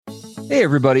Hey,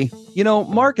 everybody.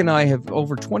 Mark and I have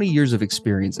over 20 years of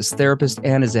experience as therapists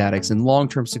and as addicts in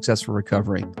long-term successful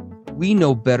recovery. We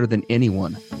know better than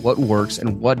anyone what works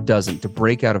and what doesn't to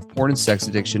break out of porn and sex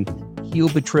addiction, heal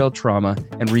betrayal trauma,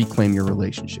 and reclaim your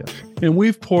relationship. And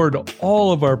we've poured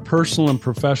all of our personal and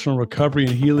professional recovery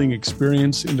and healing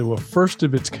experience into a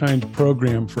first-of-its-kind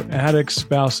program for addicts,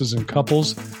 spouses, and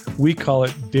couples. We call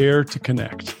it Dare to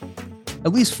Connect.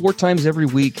 At least 4 times every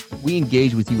week, we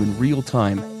engage with you in real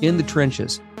time, in the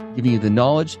trenches, giving you the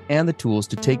knowledge and the tools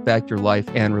to take back your life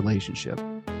and relationship.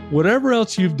 Whatever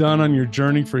else you've done on your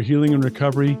journey for healing and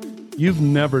recovery, you've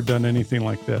never done anything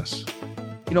like this.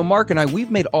 Mark and I,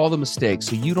 we've made all the mistakes,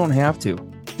 so you don't have to.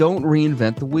 Don't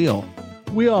reinvent the wheel.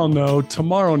 We all know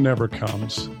tomorrow never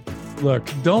comes. Look,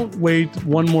 don't wait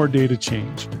one more day to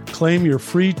change. Claim your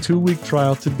free 2-week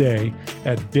trial today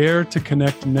at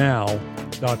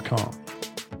daretoconnectnow.com.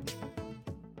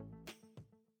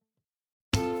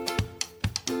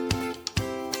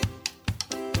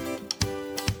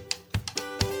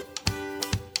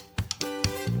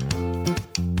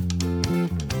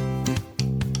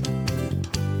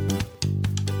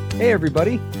 Hey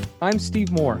everybody, I'm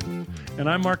Steve Moore. And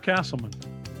I'm Mark Castleman.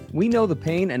 We know the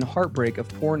pain and heartbreak of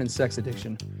porn and sex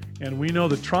addiction. And we know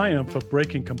the triumph of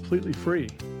breaking completely free.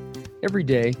 Every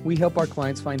day, we help our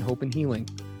clients find hope and healing.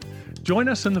 Join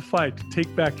us in the fight to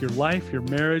take back your life, your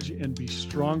marriage, and be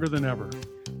stronger than ever.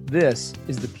 This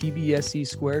is the PBSC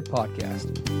Squared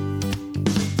podcast.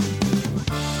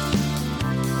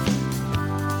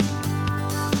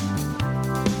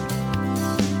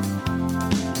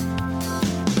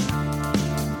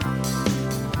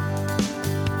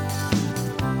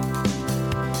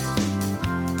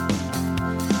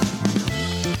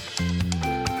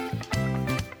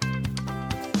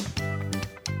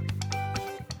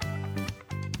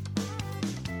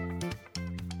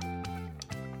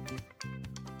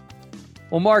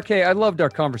 Well, Mark, hey, I loved our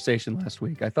conversation last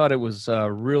week. I thought it was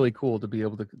really cool to be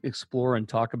able to explore and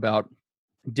talk about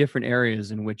different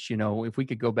areas in which, if we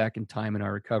could go back in time in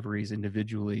our recoveries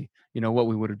individually, what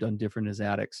we would have done different as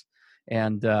addicts.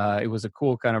 And it was a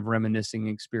cool kind of reminiscing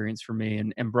experience for me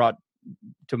and brought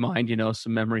to mind,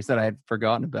 some memories that I had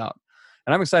forgotten about.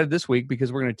 And I'm excited this week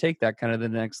because we're going to take that kind of the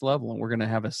next level and we're going to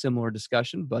have a similar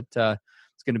discussion, but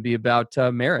it's going to be about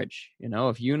marriage.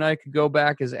 If you and I could go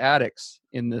back as addicts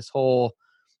in this whole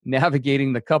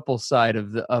navigating the couple side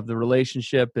of the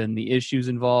relationship and the issues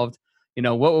involved,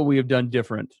 what would we have done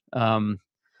different?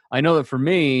 I know that for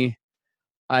me,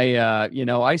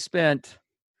 I spent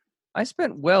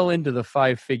well into the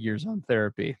 5 figures on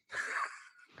therapy.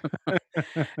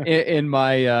 And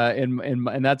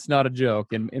that's not a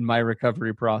joke in my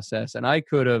recovery process. And I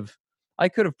could have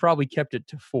probably kept it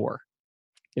to 4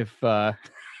 if I'd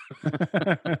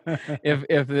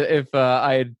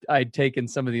taken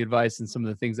some of the advice and some of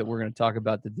the things that we're going to talk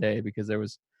about today, because there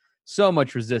was so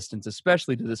much resistance,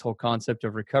 especially to this whole concept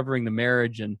of recovering the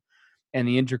marriage and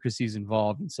the intricacies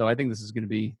involved. And so I think this is going to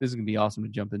be awesome to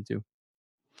jump into.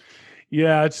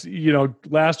 Yeah, it's,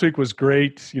 last week was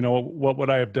great. What would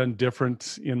I have done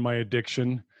different in my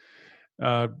addiction?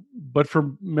 But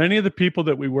for many of the people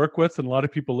that we work with and a lot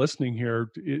of people listening here,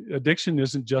 addiction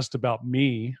isn't just about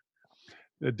me.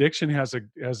 Addiction has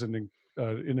an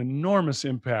enormous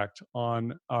impact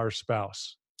on our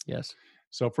spouse. Yes.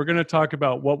 So if we're going to talk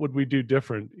about what would we do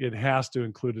different, it has to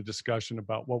include a discussion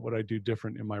about what would I do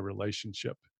different in my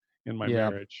relationship, in my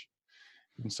marriage.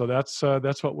 And so that's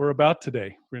what we're about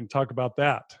today. We're going to talk about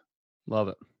that. Love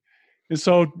it. And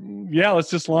so,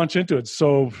 let's just launch into it.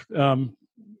 So,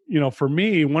 for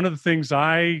me, one of the things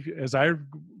as I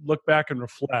look back and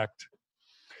reflect,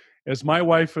 as my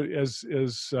wife,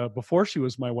 before she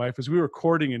was my wife, as we were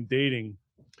courting and dating,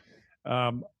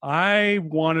 I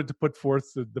wanted to put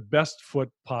forth the best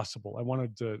foot possible. I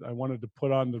wanted to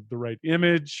put on the right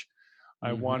image.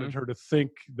 I wanted her to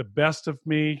think the best of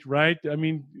me, right? I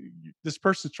mean, this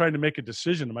person's trying to make a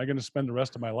decision. Am I going to spend the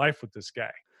rest of my life with this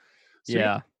guy?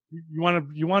 So you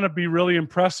want to be really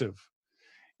impressive.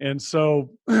 And so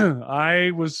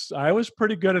I was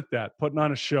pretty good at that, putting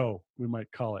on a show, we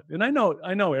might call it. And I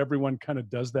know everyone kind of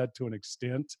does that to an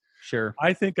extent. Sure.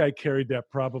 I think I carried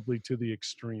that probably to the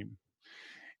extreme.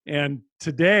 And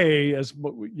today, as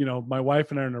my wife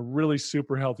and I are in a really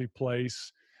super healthy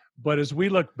place. But as we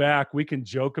look back, we can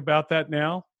joke about that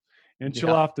now. And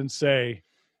she'll often say,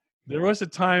 there was a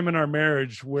time in our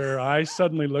marriage where I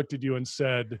suddenly looked at you and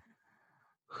said,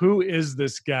 who is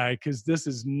this guy? Because this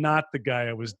is not the guy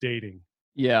I was dating.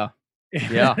 Yeah.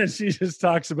 And she just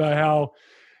talks about how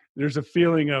there's a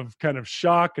feeling of kind of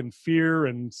shock and fear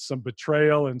and some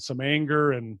betrayal and some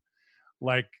anger and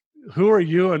like, who are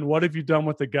you and what have you done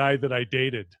with the guy that I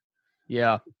dated?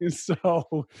 Yeah. And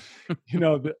so,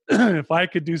 if I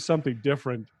could do something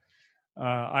different,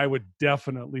 I would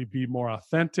definitely be more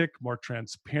authentic, more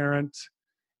transparent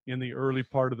in the early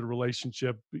part of the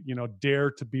relationship.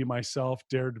 Dare to be myself,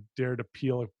 dare to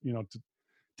peel, to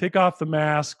take off the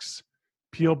masks,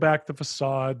 peel back the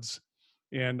facades,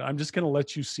 and I'm just going to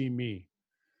let you see me.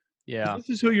 Yeah. This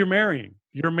is who you're marrying.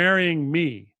 You're marrying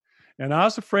me. And I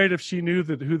was afraid if she knew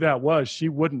who that was, she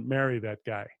wouldn't marry that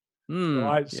guy. So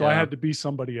I Yeah. had to be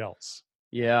somebody else.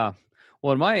 Yeah.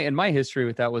 Well, in my history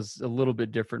with that was a little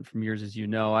bit different from yours, as you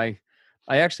know. I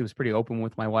actually was pretty open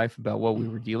with my wife about what we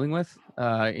were dealing with,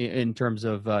 in terms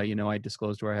of, I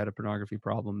disclosed to her I had a pornography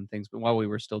problem and things, but while we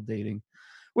were still dating,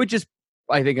 which is,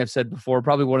 I think I've said before,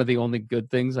 probably one of the only good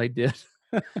things I did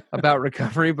about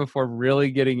recovery before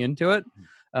really getting into it,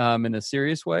 in a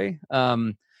serious way.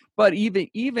 But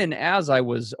even as I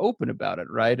was open about it,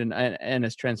 right, and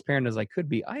as transparent as I could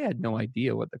be, I had no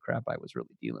idea what the crap I was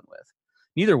really dealing with.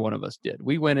 Neither one of us did.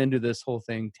 We went into this whole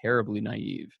thing terribly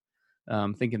naive,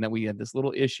 thinking that we had this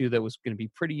little issue that was going to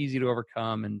be pretty easy to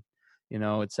overcome, and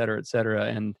et cetera, et cetera.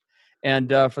 And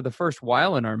for the first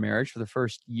while in our marriage, for the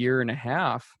first year and a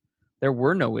half, there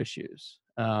were no issues.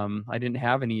 I didn't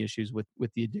have any issues with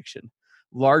the addiction,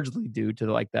 largely due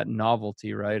to like that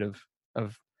novelty, right,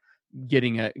 of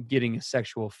getting a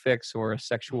sexual fix or a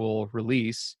sexual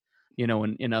release,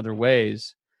 in other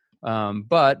ways.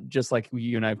 But just like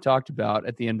you and I've talked about,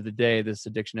 at the end of the day, this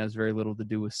addiction has very little to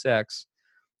do with sex.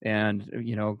 And,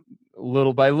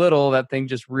 little by little, that thing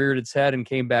just reared its head and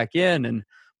came back in. And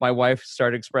my wife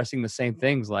started expressing the same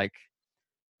things like,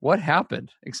 what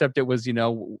happened? Except it was,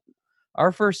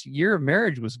 our first year of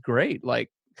marriage was great. Like,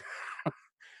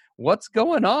 what's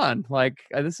going on? Like,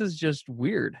 this is just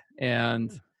weird.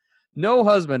 And no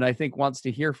husband, I think, wants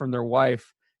to hear from their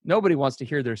wife. Nobody wants to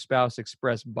hear their spouse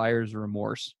express buyer's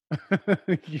remorse,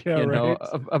 Yeah, right.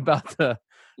 about the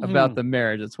about the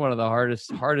marriage. It's one of the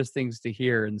hardest things to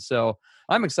hear. And so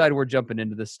I'm excited we're jumping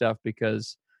into this stuff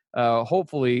because,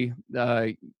 hopefully,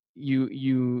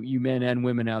 you men and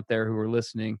women out there who are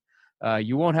listening,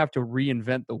 you won't have to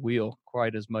reinvent the wheel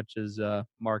quite as much as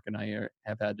Mark and I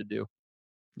have had to do.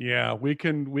 Yeah, we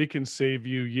can save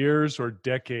you years or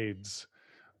decades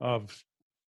of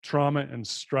trauma and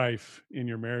strife in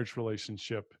your marriage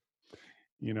relationship.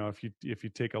 If you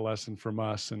take a lesson from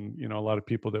us and a lot of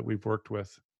people that we've worked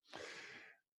with.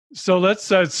 So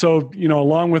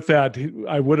along with that,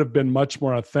 I would have been much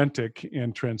more authentic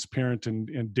and transparent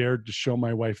and dared to show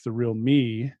my wife the real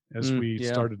me as we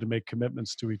Yeah. started to make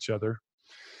commitments to each other.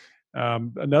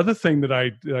 Another thing that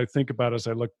I think about as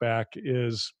I look back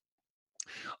is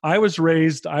I was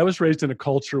raised in a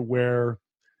culture where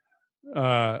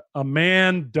a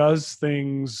man does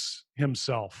things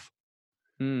himself.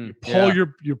 You pull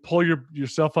Yeah.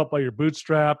 yourself up by your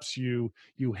bootstraps. You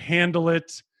handle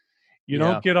it. You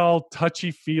Yeah. don't get all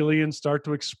touchy feely and start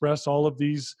to express all of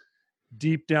these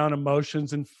deep down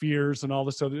emotions and fears and all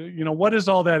this other. What is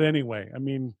all that anyway? I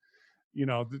mean,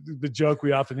 the joke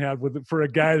we often have for a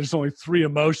guy, there's only three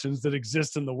emotions that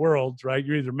exist in the world, right?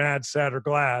 You're either mad, sad, or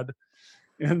glad,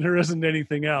 and there isn't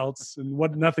anything else, and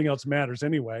nothing else matters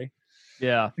anyway.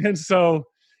 Yeah. And so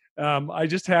I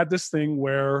just had this thing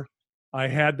where I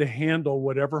had to handle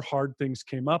whatever hard things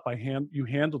came up. You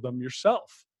handle them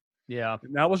yourself. Yeah.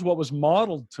 And that was what was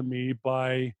modeled to me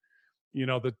by,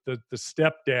 the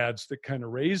stepdads that kind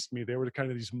of raised me. They were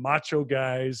kind of these macho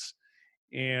guys,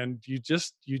 and you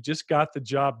just got the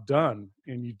job done,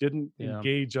 and you didn't Yeah.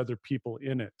 engage other people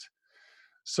in it.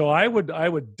 So I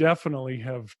would definitely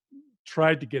have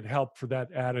tried to get help for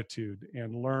that attitude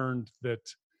and learned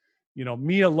that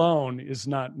me alone is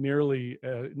not nearly,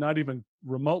 not even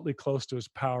remotely close to as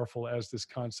powerful as this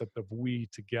concept of we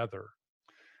together.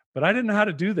 But I didn't know how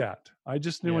to do that. I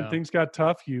just knew when Yeah. things got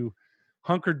tough, you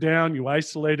hunkered down, you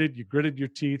isolated, you gritted your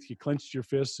teeth, you clenched your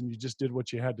fists, and you just did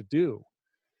what you had to do.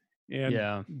 And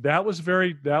Yeah. that was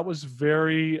very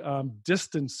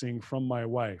distancing from my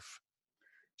wife.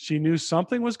 She knew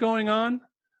something was going on,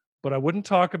 but I wouldn't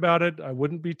talk about it. I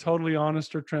wouldn't be totally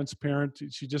honest or transparent.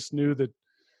 She just knew that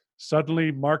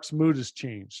suddenly Mark's mood has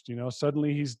changed.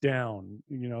 Suddenly he's down.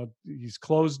 He's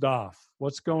closed off.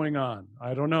 What's going on?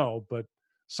 I don't know, but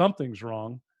something's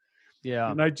wrong. Yeah.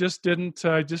 And I just didn't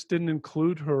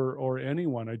include her or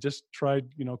anyone. I just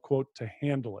tried, quote, to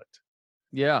handle it.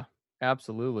 Yeah,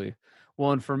 absolutely.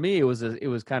 Well, and for me, it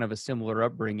was kind of a similar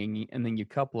upbringing, and then you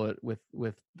couple it with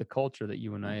the culture that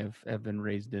you and I have been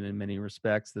raised in many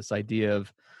respects. This idea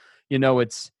of,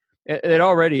 it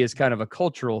already is kind of a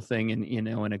cultural thing, in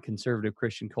a conservative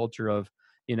Christian culture of,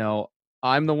 you know,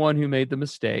 I'm the one who made the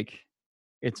mistake.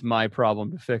 It's my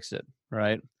problem to fix it,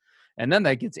 right? And then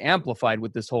that gets amplified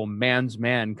with this whole man's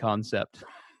man concept.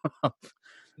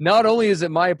 Not only is it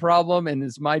my problem and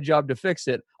it's my job to fix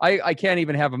it, I can't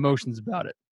even have emotions about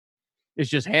it. It's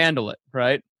just handle it,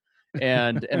 right?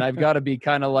 And I've got to be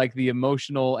kind of like the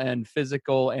emotional and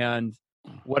physical and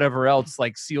whatever else,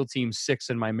 like SEAL Team 6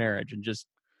 in my marriage, and just,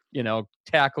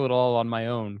 tackle it all on my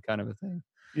own kind of a thing.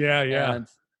 Yeah. And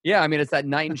yeah, I mean, it's that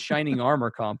knight in shining armor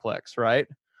complex, right?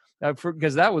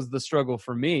 Because that was the struggle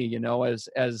for me,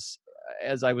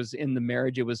 as I was in the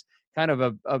marriage. It was kind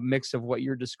of a mix of what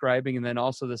you're describing, and then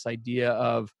also this idea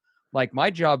of, like, my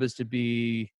job is to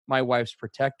be my wife's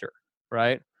protector,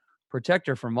 right? Protect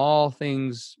her from all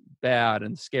things bad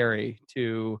and scary,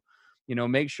 to,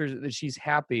 make sure that she's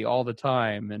happy all the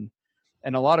time.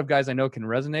 And a lot of guys I know can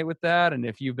resonate with that. And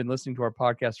if you've been listening to our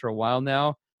podcast for a while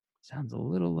now, sounds a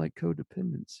little like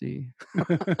codependency,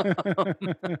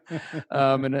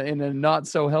 in a not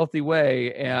so healthy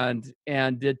way. And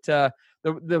it, the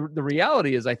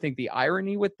reality is, I think the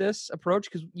irony with this approach,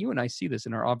 because you and I see this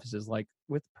in our offices, like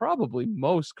with probably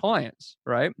most clients,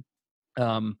 right?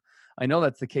 I know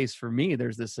that's the case for me.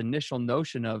 There's this initial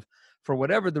notion of, for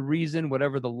whatever the reason,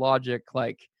 whatever the logic,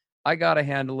 like, I got to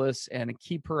handle this and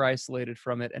keep her isolated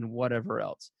from it and whatever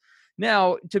else.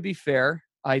 Now, to be fair,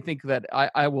 I think that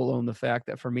I will own the fact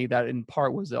that for me, that in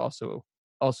part was also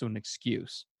an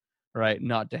excuse, right?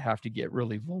 Not to have to get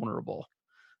really vulnerable.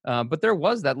 But there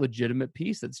was that legitimate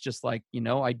piece that's just like,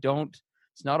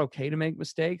 it's not okay to make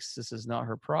mistakes. This is not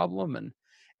her problem.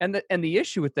 And the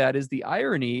issue with that is, the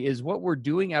irony is, what we're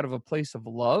doing out of a place of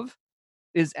love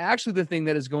is actually the thing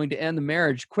that is going to end the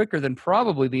marriage quicker than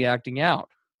probably the acting out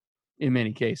in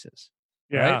many cases.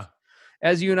 Yeah. Right?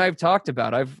 As you and I've talked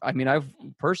about, I've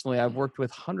worked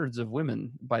with hundreds of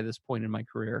women by this point in my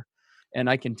career. And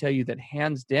I can tell you that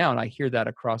hands down, I hear that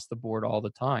across the board all the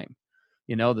time.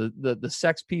 The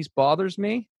sex piece bothers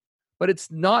me, but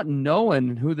it's not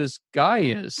knowing who this guy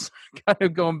is. Kind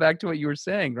of going back to what you were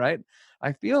saying, right?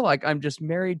 I feel like I'm just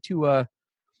married to a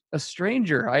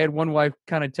stranger. I had one wife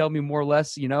kind of tell me, more or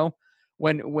less,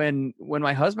 when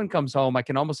my husband comes home, I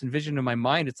can almost envision in my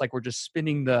mind, it's like we're just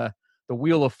spinning the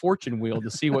wheel of fortune wheel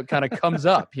to see what kind of comes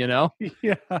up,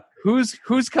 Yeah.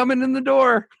 Who's coming in the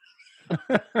door?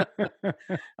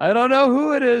 I don't know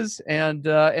who it is. And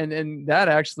that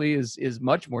actually is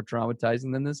much more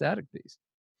traumatizing than this addict piece.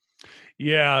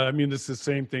 Yeah. I mean, it's the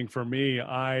same thing for me.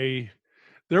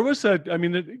 There was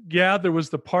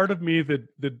the part of me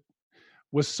that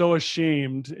was so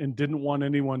ashamed and didn't want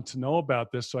anyone to know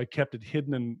about this. So I kept it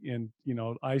hidden and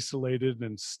isolated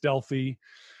and stealthy.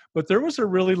 But there was a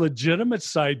really legitimate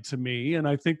side to me. And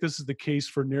I think this is the case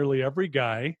for nearly every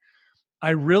guy. I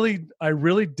really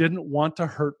didn't want to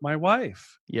hurt my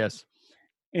wife. Yes.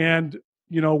 And,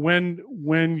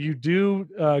 when you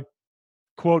do,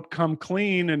 quote, come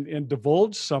clean and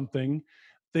divulge something,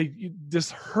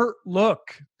 this hurt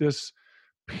look, this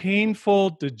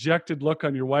painful, dejected look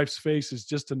on your wife's face is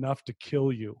just enough to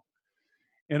kill you.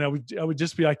 And I would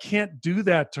just be, I can't do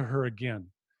that to her again.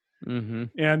 Mm-hmm.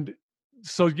 And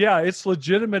so, yeah, it's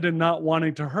legitimate in not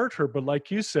wanting to hurt her. But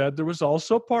like you said, there was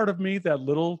also part of me, that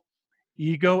little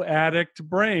ego addict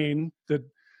brain,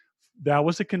 that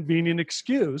was a convenient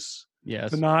excuse.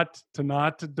 Yes. to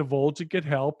not divulge and get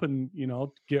help and,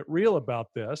 get real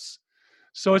about this.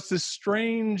 So it's this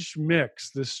strange mix,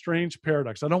 this strange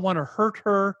paradox. I don't want to hurt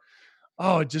her.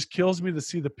 Oh, it just kills me to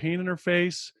see the pain in her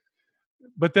face.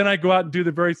 But then I go out and do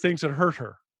the very things that hurt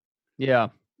her. Yeah.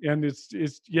 And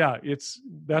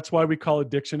that's why we call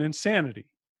addiction insanity.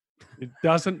 It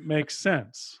doesn't make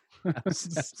sense.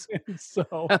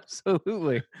 So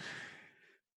absolutely.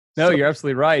 No, you're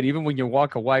absolutely right. Even when you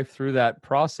walk a wife through that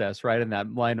process, right, in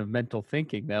that line of mental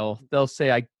thinking, they'll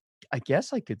say, I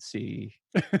guess I could see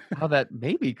how that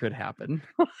maybe could happen.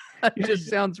 It just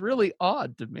sounds really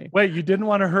odd to me. Wait, you didn't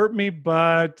want to hurt me,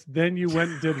 but then you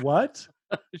went and did what?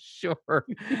 Sure.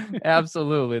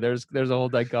 Absolutely. There's a whole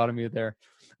dichotomy there.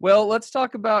 Well, let's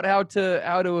talk about how to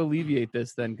alleviate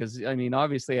this then, because I mean,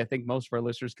 obviously, I think most of our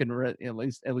listeners can at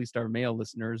least our male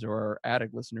listeners or our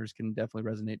addict listeners can definitely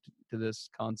resonate to this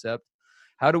concept.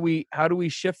 How do we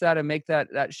shift that and make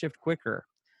that shift quicker?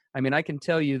 I mean, I can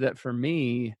tell you that for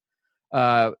me,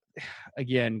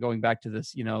 again, going back to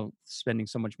this, spending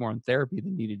so much more on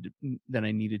therapy than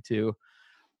I needed to.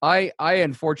 I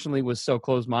unfortunately was so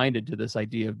close-minded to this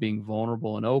idea of being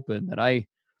vulnerable and open that I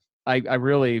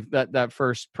really, that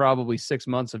first probably 6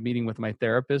 months of meeting with my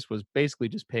therapist was basically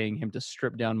just paying him to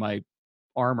strip down my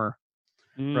armor,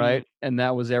 right? And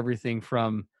that was everything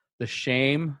from the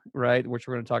shame, right, which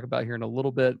we're going to talk about here in a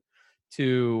little bit,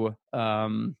 to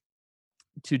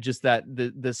to just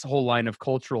this whole line of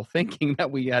cultural thinking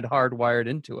that we had hardwired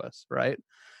into us, right?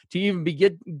 To even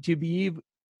to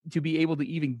be able to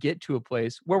even get to a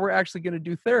place where we're actually going to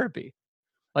do therapy.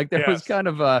 Like there was Yes. kind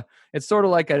of it's sort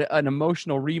of like an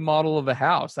emotional remodel of a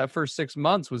house. That first 6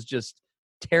 months was just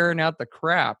tearing out the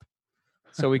crap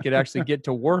so we could actually get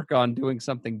to work on doing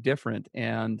something different.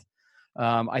 And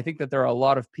I think that there are a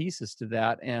lot of pieces to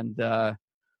that. And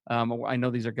I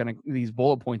know these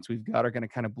bullet points we've got are going to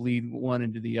kind of bleed one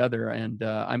into the other. And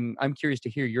I'm curious to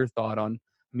hear your thought on,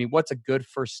 I mean, what's a good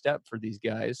first step for these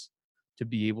guys to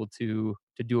be able to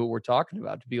do what we're talking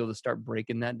about, to be able to start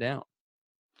breaking that down?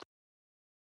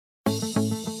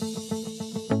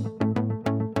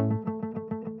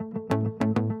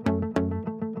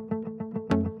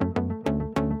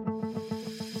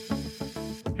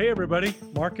 Hey, everybody.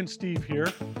 Mark and Steve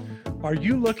here. Are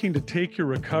you looking to take your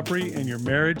recovery and your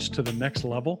marriage to the next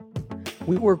level?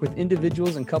 We work with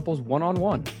individuals and couples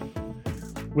one-on-one.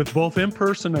 With both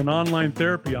in-person and online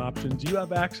therapy options, you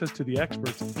have access to the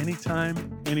experts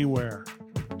anytime, anywhere.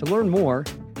 To learn more,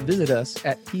 visit us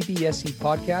at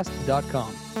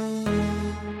pbscpodcast.com.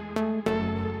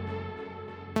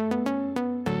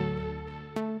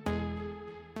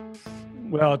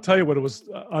 Well, I'll tell you what it was.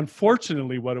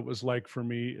 Unfortunately, what it was like for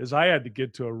me is I had to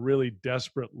get to a really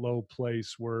desperate low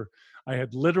place where I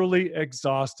had literally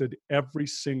exhausted every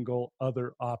single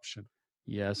other option.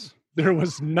 Yes. There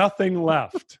was nothing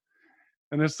left.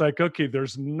 And it's like, okay,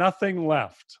 there's nothing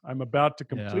left. I'm about to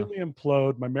completely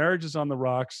implode. My marriage is on the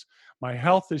rocks. My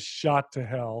health is shot to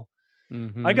hell.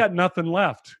 Mm-hmm. I got nothing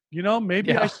left.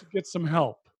 Maybe I should get some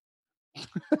help.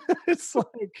 It's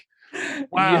like,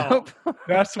 wow,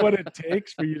 that's what it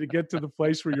takes for you to get to the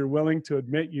place where you're willing to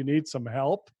admit you need some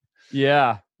help.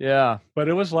 Yeah. But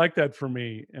it was like that for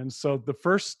me. And so the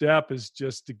first step is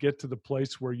just to get to the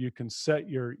place where you can set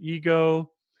your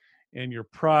ego and your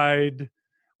pride,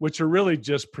 which are really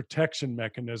just protection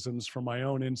mechanisms for my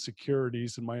own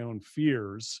insecurities and my own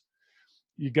fears.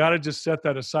 You got to just set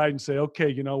that aside and say, okay,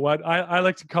 you know what? I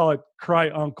like to call it cry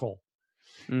uncle.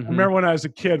 Mm-hmm. I remember when I was a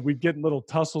kid, we'd get in little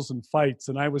tussles and fights,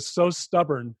 and I was so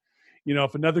stubborn.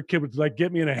 If another kid would like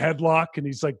get me in a headlock and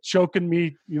he's like choking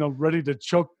me, ready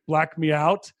to black me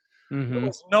out, there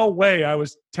was no way I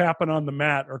was tapping on the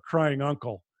mat or crying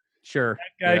uncle. Sure.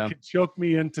 That guy could choke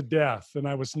me into death, and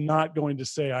I was not going to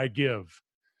say I give.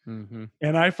 Mm-hmm.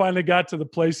 And I finally got to the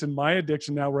place in my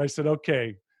addiction now where I said,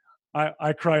 okay,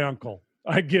 I cry uncle.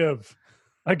 I give.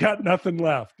 I got nothing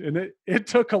left. And it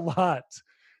took a lot.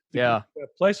 That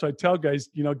place. So I tell guys,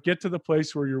 get to the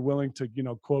place where you're willing to,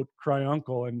 quote, cry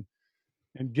uncle and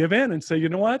give in and say, you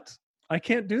know what? I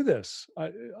can't do this.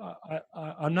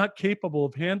 I'm not capable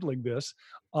of handling this.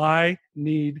 I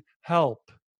need help.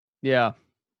 Yeah.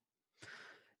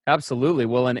 Absolutely.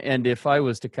 Well, and if I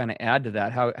was to kind of add to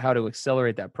that, how to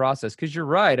accelerate that process, because you're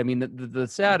right. I mean, the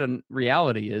sad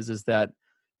reality is that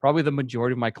probably the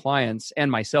majority of my clients,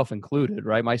 and myself included,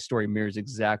 right? My story mirrors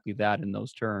exactly that in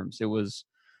those terms. It was,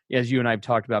 as you and I have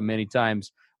talked about many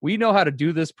times, we know how to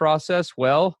do this process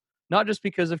well, not just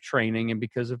because of training and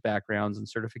because of backgrounds and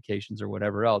certifications or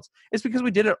whatever else. It's because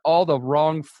we did it all the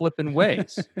wrong flipping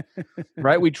ways,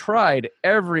 right? We tried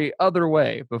every other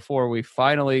way before we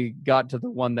finally got to the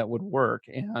one that would work.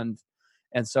 And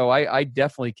so I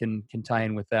definitely can tie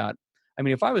in with that. I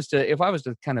mean, if I was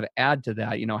to kind of add to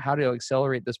that, how to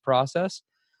accelerate this process,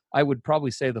 I would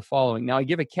probably say the following. Now, I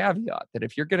give a caveat that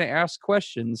if you're going to ask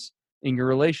questions in your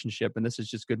relationship, and this is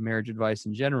just good marriage advice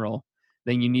in general,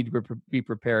 then you need to be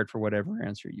prepared for whatever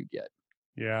answer you get.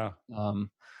 Yeah.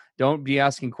 Don't be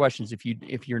asking questions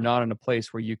if you're not in a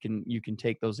place where you can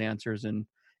take those answers and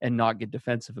not get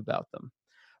defensive about them.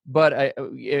 But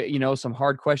some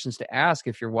hard questions to ask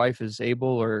if your wife is able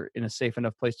or in a safe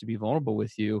enough place to be vulnerable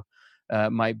with you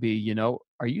might be,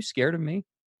 are you scared of me?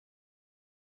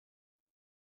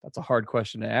 That's a hard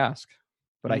question to ask,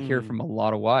 but I hear from a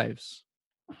lot of wives,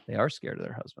 they are scared of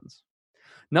their husbands.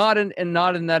 Not in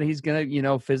that he's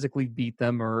gonna, physically beat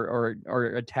them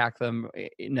or attack them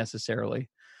necessarily,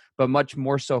 but much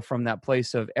more so from that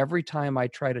place of every time I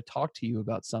try to talk to you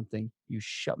about something, you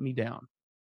shut me down.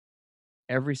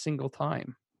 Every single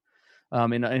time,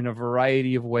 in a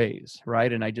variety of ways,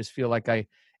 right? And I just feel like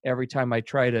every time I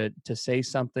try to say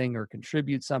something or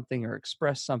contribute something or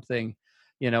express something,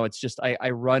 it's just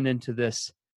I run into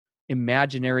this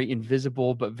imaginary,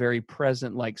 invisible, but very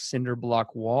present, like cinder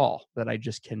block wall that I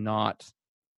just cannot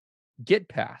get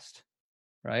past.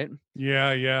 Right.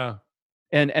 Yeah.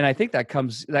 And I think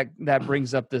that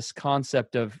brings up this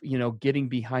concept of, getting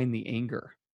behind the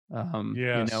anger,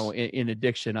 Yes. in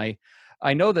addiction.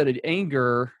 I know that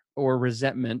anger or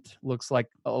resentment looks like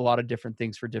a lot of different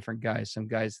things for different guys. Some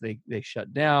guys, they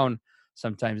shut down.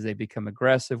 Sometimes they become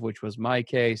aggressive, which was my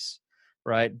case,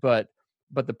 right? But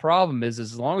the problem is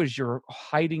as long as you're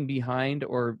hiding behind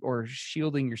or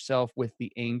shielding yourself with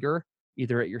the anger,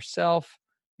 either at yourself,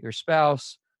 your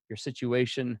spouse, your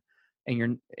situation,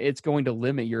 and it's going to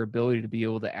limit your ability to be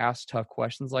able to ask tough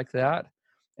questions like that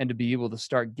and to be able to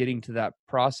start getting to that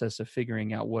process of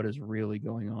figuring out what is really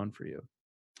going on for you.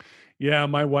 Yeah,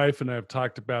 my wife and I have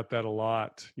talked about that a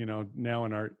lot, now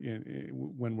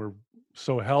when we're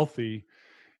so healthy.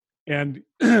 And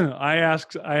I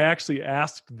actually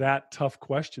asked that tough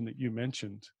question that you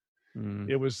mentioned. Mm,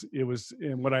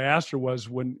 And what I asked her was,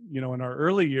 when, in our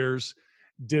early years,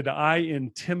 did I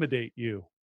intimidate you?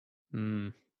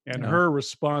 mm, And yeah. her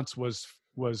response was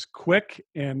quick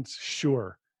and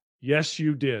sure. Yes,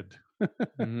 you did.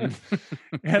 Mm,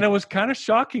 And it was kind of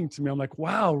shocking to me. I'm like,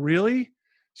 wow, really?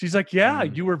 She's like, yeah,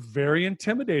 mm, you were very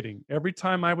intimidating. Every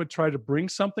time I would try to bring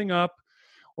something up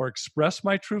or express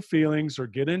my true feelings or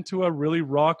get into a really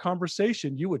raw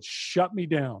conversation, you would shut me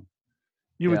down.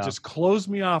 You would yeah. just close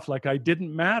me off like I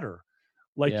didn't matter,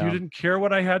 like you Yeah. didn't care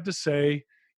what I had to say.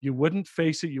 You wouldn't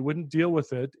face it, you wouldn't deal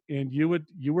with it, and you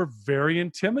were very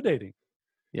intimidating.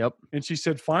 Yep. And she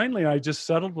said, finally, I just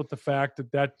settled with the fact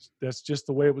that that's just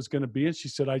the way it was going to be. And she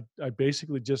said, I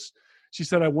basically just, she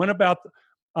said,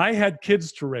 I had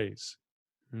kids to raise.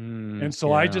 Mm, And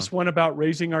so I yeah. just went about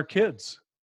raising our kids.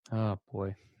 Oh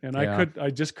boy. And Yeah. I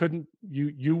just couldn't,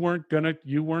 you weren't gonna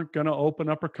open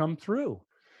up or come through.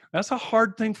 That's a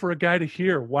hard thing for a guy to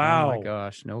hear. Oh my Wow.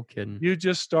 gosh. No kidding. You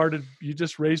just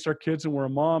raised our kids and we're a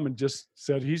mom and just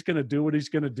said, he's going to do what he's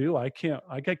going to do. I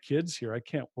got kids here. I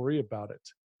can't worry about it.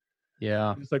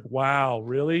 Yeah. It's like, wow,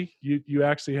 really? You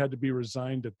actually had to be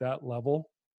resigned at that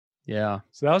level. Yeah.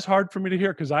 So that was hard for me to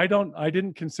hear because I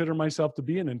didn't consider myself to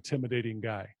be an intimidating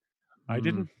guy. I Mm,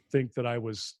 didn't think that I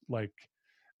was like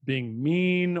being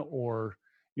mean or,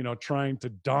 trying to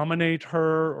dominate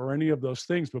her or any of those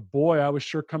things. But boy, I was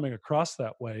sure coming across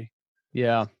that way,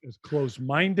 yeah. as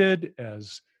closed-minded,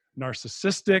 as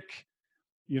narcissistic,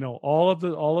 all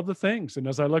of the things. And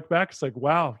as I look back, it's like,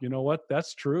 wow, you know what?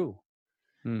 That's true.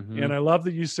 Mm-hmm. And I love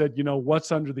that you said,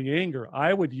 what's under the anger?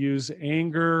 I would use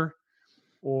anger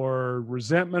or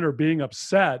resentment or being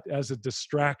upset as a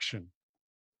distraction.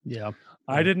 Yeah.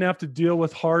 I Yeah. didn't have to deal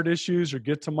with hard issues or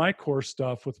get to my core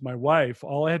stuff with my wife.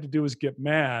 All I had to do was get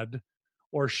mad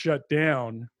or shut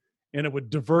down, and it would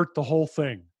divert the whole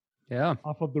thing Yeah.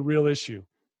 off of the real issue.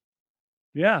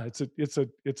 Yeah,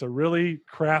 it's a really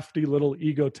crafty little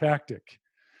ego tactic.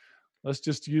 Let's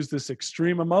just use this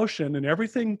extreme emotion and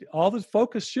everything, all the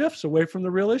focus shifts away from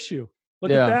the real issue.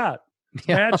 Look at Yeah. that. It's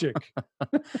Yeah. magic.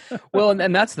 Well,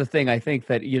 and that's the thing I think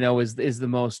that, is the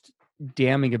most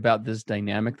damning about this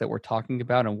dynamic that we're talking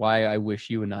about and why I wish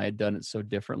you and I had done it so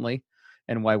differently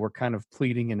and why we're kind of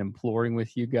pleading and imploring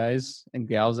with you guys and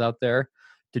gals out there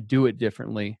to do it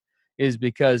differently is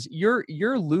because you're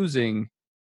losing,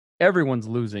 everyone's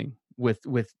losing with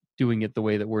doing it the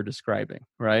way that we're describing,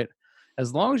 right?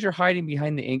 As long as you're hiding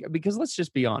behind the anger, because let's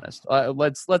just be honest,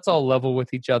 let's all level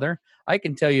with each other. I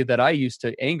can tell you that I used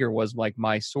to, anger was like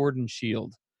my sword and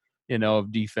shield,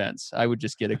 of defense. I would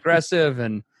just get aggressive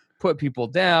and put people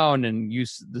down and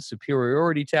use the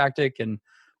superiority tactic and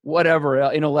whatever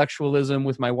intellectualism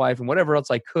with my wife and whatever else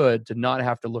I could to not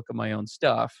have to look at my own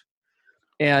stuff.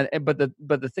 But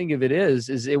the thing of it is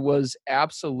it was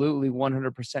absolutely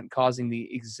 100% causing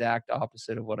the exact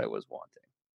opposite of what I was wanting.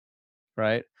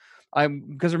 Right?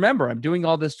 Because remember, I'm doing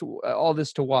all this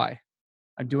to why?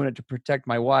 I'm doing it to protect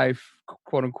my wife,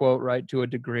 quote unquote, right? To a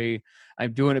degree.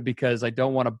 I'm doing it because I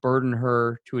don't want to burden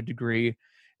her to a degree.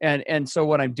 And so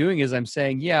what I'm doing is I'm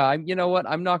saying, yeah, you know what?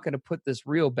 I'm not going to put this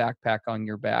real backpack on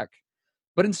your back.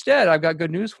 But instead, I've got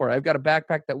good news for you. I've got a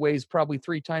backpack that weighs probably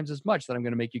 3 times as much that I'm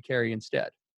going to make you carry instead.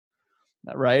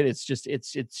 Right? It's just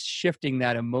it's shifting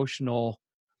that emotional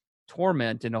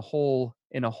torment in a whole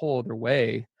other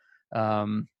way.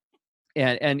 Um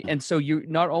and so you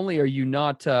not only are you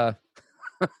not I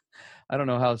don't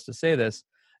know how else to say this.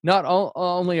 Not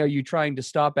only are you trying to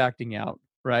stop acting out,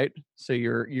 right? So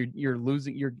you're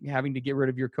losing, you're having to get rid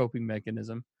of your coping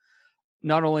mechanism.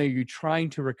 Not only are you trying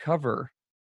to recover,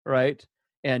 right?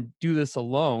 And do this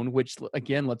alone, which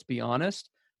again, let's be honest,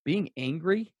 being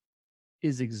angry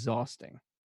is exhausting.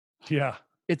 Yeah.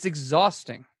 It's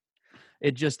exhausting.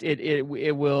 It just it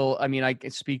will, I mean, I can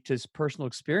speak to personal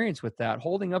experience with that.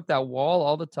 Holding up that wall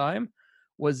all the time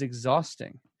was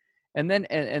exhausting. And then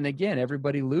and again,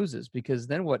 everybody loses because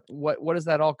then what does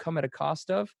that all come at a cost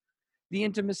of? The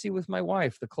intimacy with my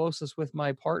wife, the closest with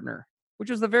my partner, which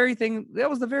was the very thing, that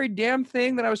was the very damn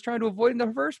thing that I was trying to avoid in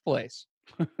the first place.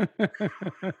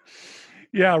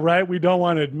 Yeah, right. We don't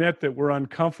want to admit that we're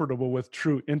uncomfortable with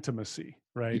true intimacy,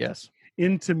 right? Yes.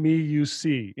 Into me you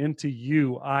see, into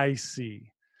you I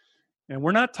see. And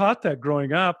we're not taught that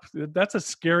growing up. That's a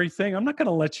scary thing. I'm not going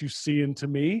to let you see into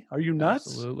me. Are you nuts?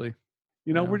 Absolutely.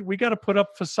 You know, we got to put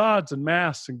up facades and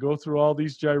masks and go through all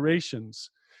these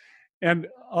gyrations. And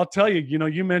I'll tell you, you know,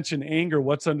 you mentioned anger.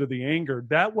 What's under the anger?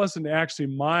 That wasn't actually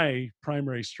my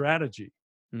primary strategy.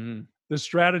 Mm. The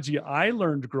strategy I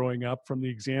learned growing up from the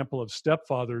example of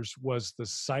stepfathers was the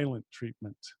silent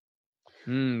treatment.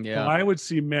 Yeah. So I would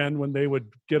see men when they would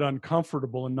get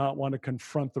uncomfortable and not want to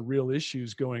confront the real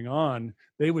issues going on,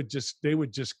 they would just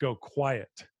go quiet,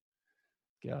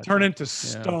 Gotcha. turn into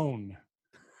stone,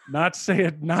 not say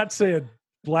a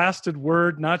blasted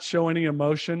word, not show any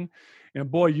emotion. And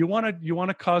boy, you want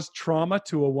to cause trauma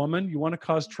to a woman, you want to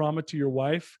cause trauma to your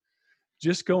wife,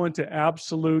 just go into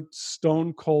absolute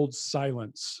stone cold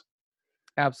silence.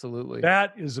 Absolutely.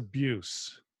 That is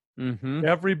abuse. Mm-hmm.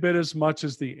 Every bit as much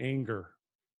as the anger.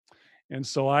 And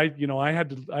so I had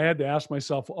to ask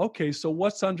myself, okay, so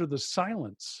what's under the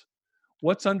silence?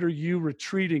 What's under you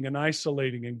retreating and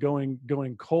isolating and going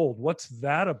cold? What's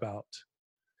that about?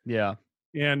 Yeah.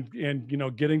 And you know,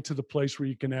 getting to the place where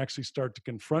you can actually start to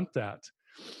confront that.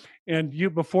 And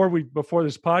before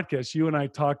this podcast, you and I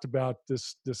talked about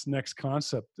this next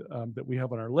concept that we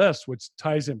have on our list, which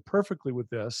ties in perfectly with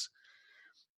this.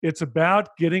 It's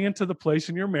about getting into the place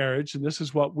in your marriage, and this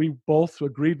is what we both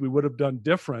agreed we would have done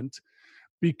different,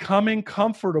 becoming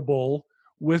comfortable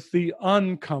with the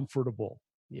uncomfortable.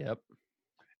 Yep.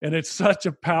 And it's such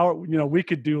a power, you know, we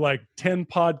could do like 10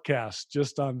 podcasts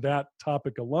just on that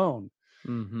topic alone.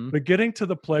 Mm-hmm. But getting to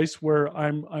the place where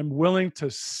I'm willing to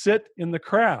sit in the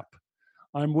crap.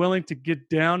 I'm willing to get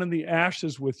down in the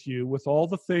ashes with you, with all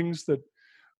the things that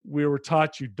we were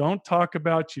taught you don't talk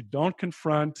about, you don't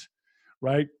confront,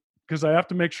 right? Because I have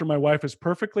to make sure my wife is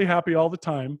perfectly happy all the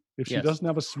time. If she doesn't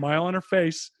have a smile on her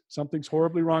face, something's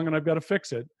horribly wrong and I've got to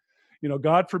fix it. You know,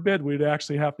 God forbid we'd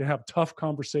actually have to have tough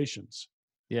conversations.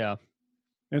 Yeah.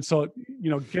 And so, you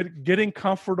know, getting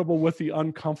comfortable with the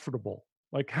uncomfortable.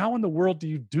 Like, how in the world do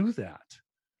you do that?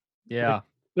 Yeah. Like,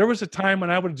 there was a time when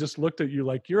I would have just looked at you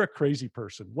like, you're a crazy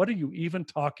person. What are you even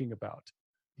talking about?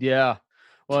 Yeah.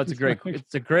 Well, it's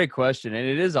a great question.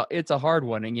 And it's a hard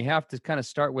one. And you have to kind of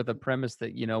start with a premise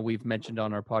that, you know, we've mentioned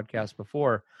on our podcast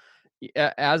before.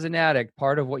 As an addict,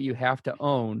 part of what you have to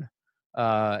own,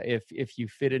 if you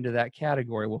fit into that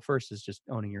category, well, first is just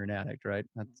owning you're an addict, right?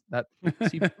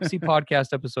 See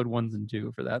podcast episode 1 and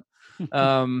 2 for that.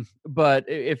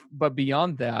 But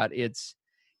beyond that, it's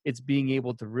being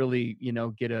able to really, you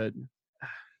know, get how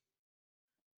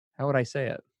would I say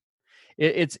it?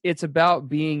 It's about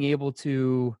being able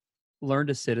to learn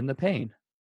to sit in the pain.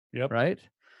 Yep. Right.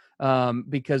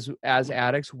 Because as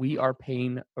addicts, we are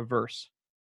pain averse.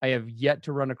 I have yet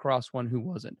to run across one who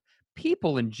wasn't.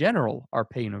 People in general are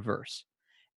pain averse.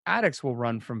 Addicts will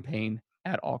run from pain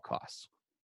at all costs.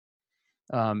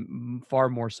 Far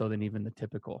more so than even the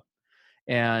typical.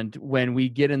 And when we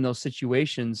get in those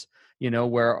situations, you know,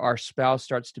 where our spouse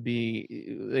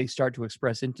they start to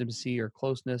express intimacy or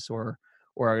closeness or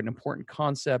an important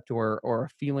concept or a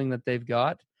feeling that they've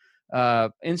got,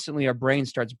 instantly our brain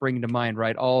starts bringing to mind,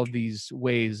 right, all of these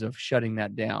ways of shutting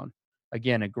that down.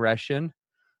 Again, aggression,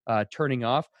 turning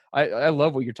off. I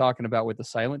love what you're talking about with the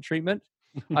silent treatment.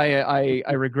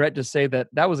 I regret to say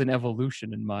that was an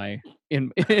evolution in my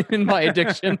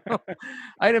addiction.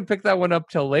 I didn't pick that one up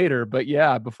till later, but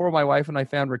yeah, before my wife and I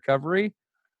found recovery,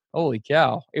 holy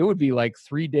cow, it would be like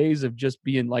 3 days of just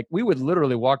being like, we would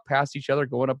literally walk past each other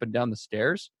going up and down the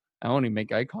stairs. I won't even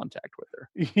make eye contact with her.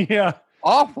 Yeah.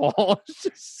 Awful.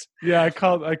 Yeah, I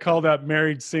call that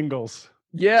married singles.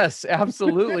 Yes,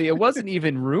 absolutely. It wasn't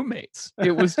even roommates.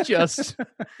 It was just,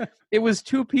 it was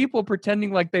two people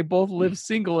pretending like they both live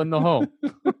single in the home.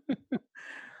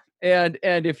 And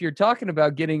if you're talking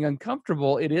about getting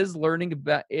uncomfortable, it is learning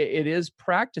about, it is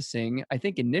practicing. I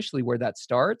think initially where that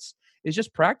starts is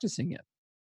just practicing it.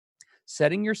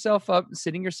 Setting yourself up,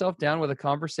 sitting yourself down with a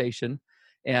conversation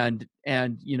and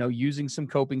you know, using some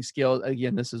coping skills.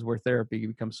 Again, this is where therapy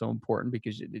becomes so important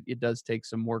because it does take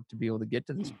some work to be able to get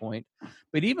to this point.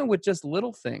 But even with just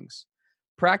little things,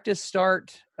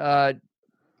 start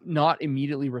not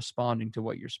immediately responding to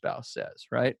what your spouse says,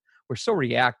 right? We're so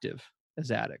reactive as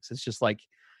addicts. It's just like,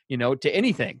 you know, to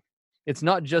anything. It's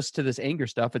not just to this anger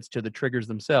stuff, it's to the triggers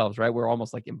themselves, right? We're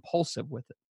almost like impulsive with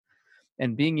it.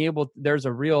 And being able, there's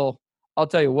a real, I'll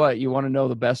tell you what, you want to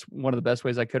know one of the best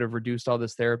ways I could have reduced all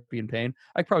this therapy and pain?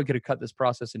 I probably could have cut this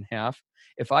process in half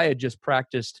if I had just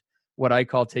practiced what I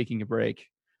call taking a break,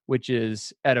 which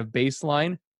is at a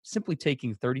baseline, simply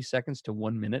taking 30 seconds to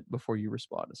 1 minute before you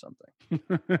respond to something.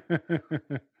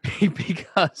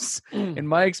 Because in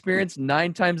my experience,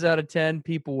 9 times out of 10,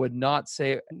 people would not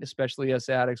say, especially us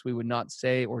addicts, we would not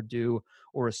say or do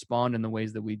or respond in the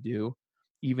ways that we do,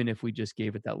 even if we just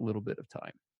gave it that little bit of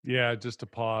time. Yeah, just to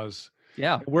pause.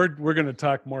 Yeah. We're going to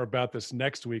talk more about this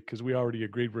next week, because we already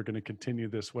agreed we're going to continue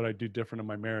this, what I do different in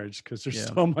my marriage, because there's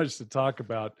so much to talk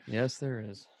about. Yes, there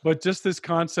is. But just this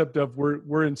concept of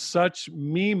we're in such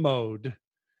me mode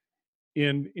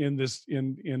in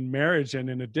marriage and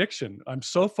in addiction. I'm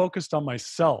so focused on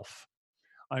myself.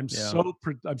 I'm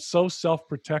so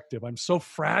self-protective. I'm so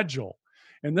fragile.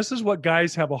 And this is what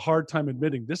guys have a hard time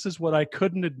admitting. This is what I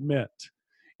couldn't admit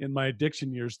in my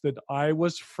addiction years, that I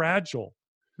was fragile.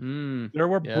 There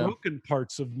were broken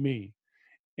parts of me,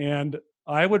 and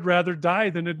I would rather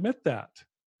die than admit that.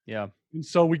 Yeah. And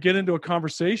so we get into a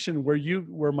conversation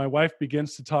where my wife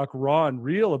begins to talk raw and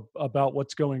real about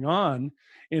what's going on.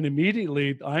 And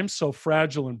immediately I'm so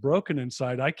fragile and broken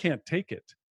inside, I can't take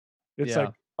it. It's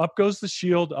like up goes the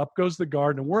shield, up goes the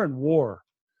guard, and we're in war.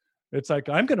 It's like,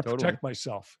 I'm going to protect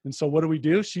myself. And so what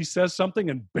do? She says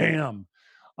something and bam,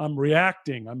 I'm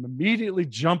reacting. I'm immediately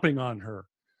jumping on her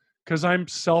because I'm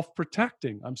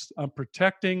self-protecting. I'm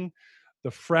protecting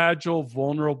the fragile,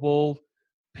 vulnerable,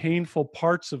 painful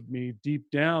parts of me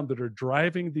deep down that are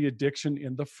driving the addiction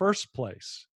in the first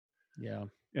place. Yeah.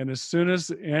 And as soon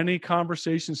as any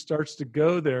conversation starts to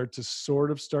go there to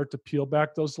sort of start to peel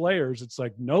back those layers, it's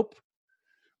like, nope,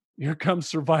 here comes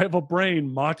survival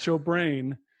brain, macho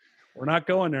brain. We're not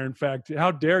going there. In fact,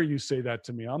 how dare you say that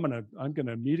to me? I'm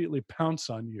gonna immediately pounce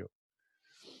on you.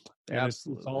 And it's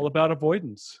all about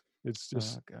avoidance. It's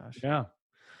just, yeah.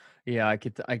 Yeah, I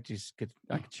could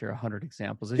share 100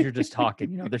 examples as you're just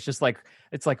talking. There's just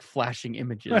it's like flashing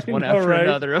images one after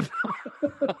another of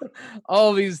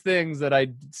all these things that I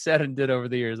said and did over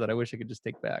the years that I wish I could just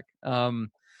take back.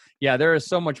 Yeah, there is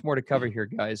so much more to cover here,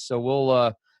 guys. So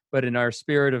we'll, but in our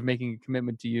spirit of making a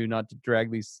commitment to you not to drag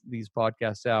these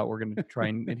podcasts out, we're going to try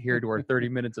and adhere to our 30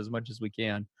 minutes as much as we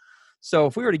can. So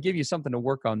if we were to give you something to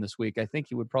work on this week, I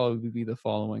think it would probably be the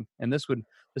following. And this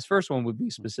first one would be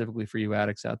specifically for you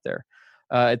addicts out there.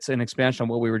 It's an expansion on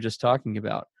what we were just talking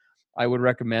about. I would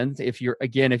recommend if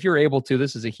you're able to,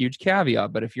 this is a huge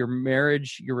caveat, but if your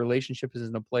relationship is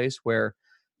in a place where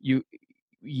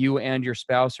you and your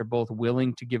spouse are both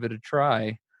willing to give it a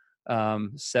try,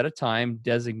 set a time,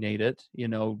 designate it,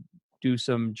 do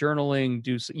some journaling,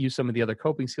 use some of the other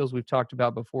coping skills we've talked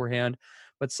about beforehand,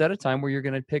 but set a time where you're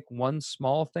going to pick one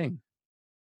small thing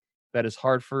that is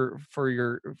hard for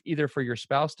either for your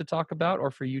spouse to talk about or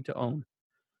for you to own,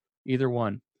 either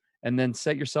one. And then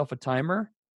set yourself a timer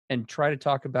and try to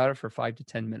talk about it for 5 to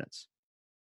 10 minutes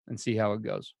and see how it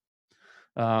goes.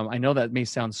 I know that may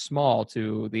sound small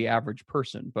to the average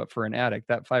person, but for an addict,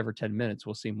 that 5 or 10 minutes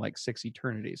will seem like 6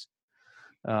 eternities,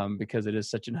 because it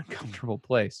is such an uncomfortable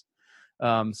place.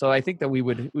 So I think that we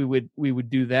would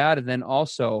do that, and then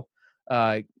also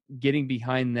getting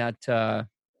behind that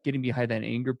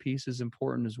anger piece is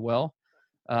important as well.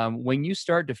 When you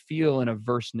start to feel an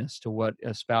averseness to what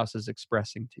a spouse is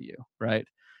expressing to you, right?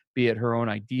 Be it her own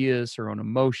ideas, her own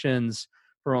emotions,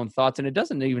 her own thoughts, and it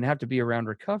doesn't even have to be around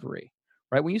recovery,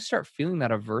 right? When you start feeling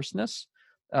that averseness,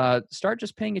 start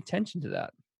just paying attention to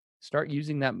that. Start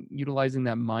utilizing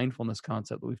that mindfulness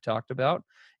concept that we've talked about,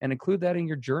 and include that in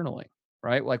your journaling,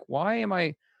 right? Like,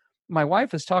 my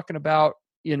wife is talking about,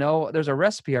 there's a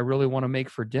recipe I really want to make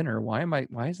for dinner. Why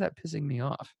is that pissing me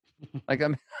off? Like,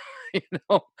 I'm,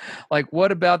 like,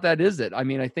 what about that is it? I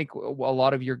mean, I think a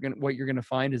lot of what you're going to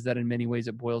find is that in many ways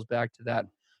it boils back to that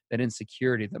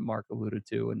insecurity that Mark alluded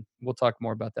to. And we'll talk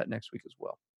more about that next week as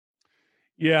well.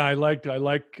 Yeah. I like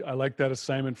that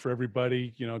assignment for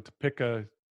everybody, to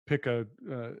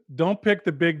don't pick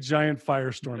the big giant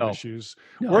firestorm issues.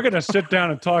 No. We're going to sit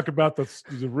down and talk about the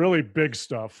really big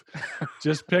stuff.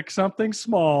 Just pick something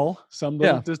small, some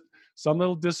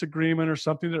little disagreement or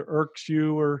something that irks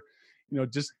you, or,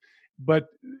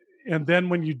 and then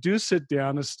when you do sit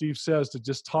down, as Steve says, to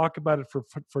just talk about it for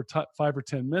 5 or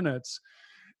 10 minutes,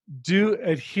 do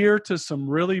adhere to some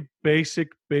really basic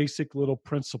little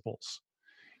principles.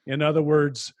 In other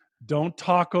words, don't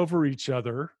talk over each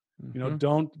other.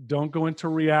 Don't go into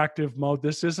reactive mode.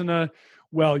 This isn't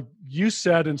you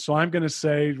said, and so I'm going to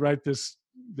say, right, this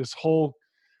whole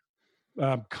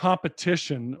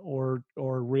competition or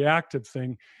reactive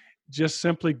thing. Just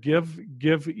simply give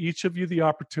each of you the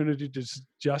opportunity to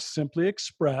just simply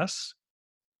express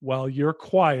while you're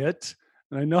quiet.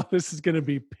 And I know this is going to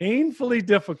be painfully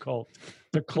difficult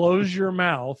to close your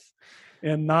mouth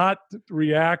and not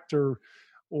react or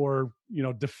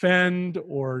defend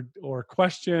or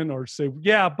question or say,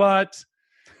 yeah, but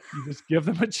you just give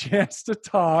them a chance to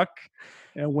talk.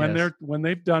 And when Yes.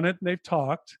 they've done it and they've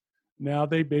talked, now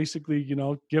they basically,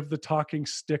 give the talking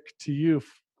stick to you,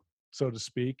 so to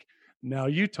speak. Now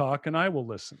you talk and I will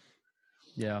listen.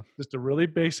 Yeah. Just a really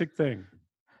basic thing.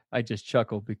 I just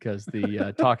chuckled because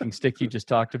the talking stick you just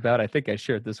talked about, I think I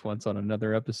shared this once on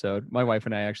another episode. My wife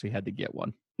and I actually had to get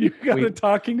one. You got We- a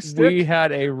talking stick? We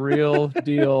had a real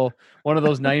deal, one of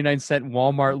those 99-cent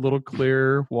Walmart little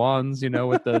clear wands,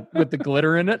 with the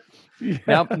glitter in it. Yes.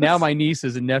 Now my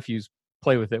nieces and nephews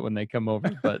play with it when they come over,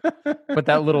 but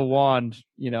that little wand,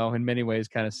 in many ways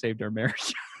kind of saved our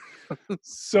marriage.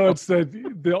 So it's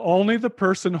only the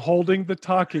person holding the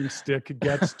talking stick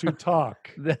gets to talk.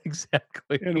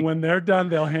 Exactly. And when they're done,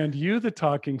 they'll hand you the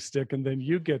talking stick and then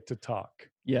you get to talk.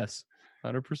 Yes.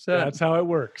 100%. That's how it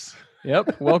works.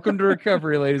 Yep. Welcome to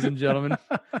recovery, ladies and gentlemen.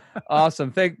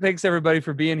 Awesome. Thanks everybody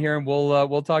for being here, and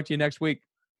we'll talk to you next week.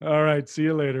 All right. See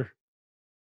you later.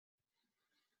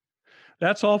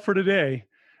 That's all for today.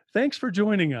 Thanks for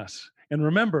joining us. And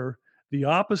remember, the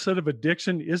opposite of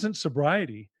addiction isn't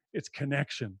sobriety, it's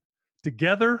connection.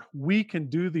 Together, we can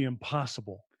do the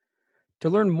impossible. To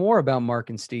learn more about Mark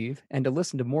and Steve and to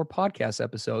listen to more podcast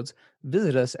episodes,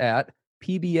 visit us at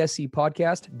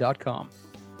pbscpodcast.com.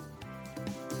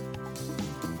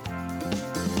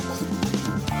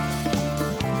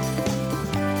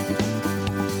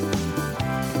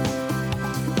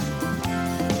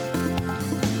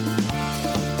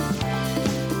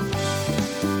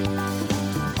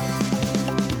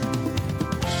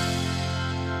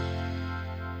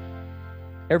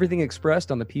 Everything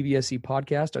expressed on the PBSC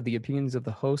podcast are the opinions of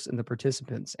the hosts and the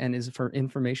participants and is for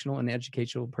informational and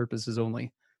educational purposes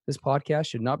only. This podcast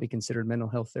should not be considered mental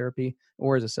health therapy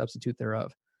or as a substitute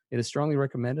thereof. It is strongly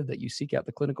recommended that you seek out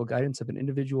the clinical guidance of an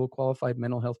individual qualified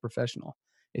mental health professional.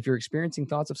 If you're experiencing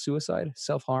thoughts of suicide,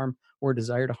 self-harm, or a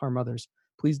desire to harm others,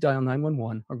 please dial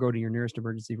 911 or go to your nearest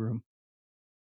emergency room.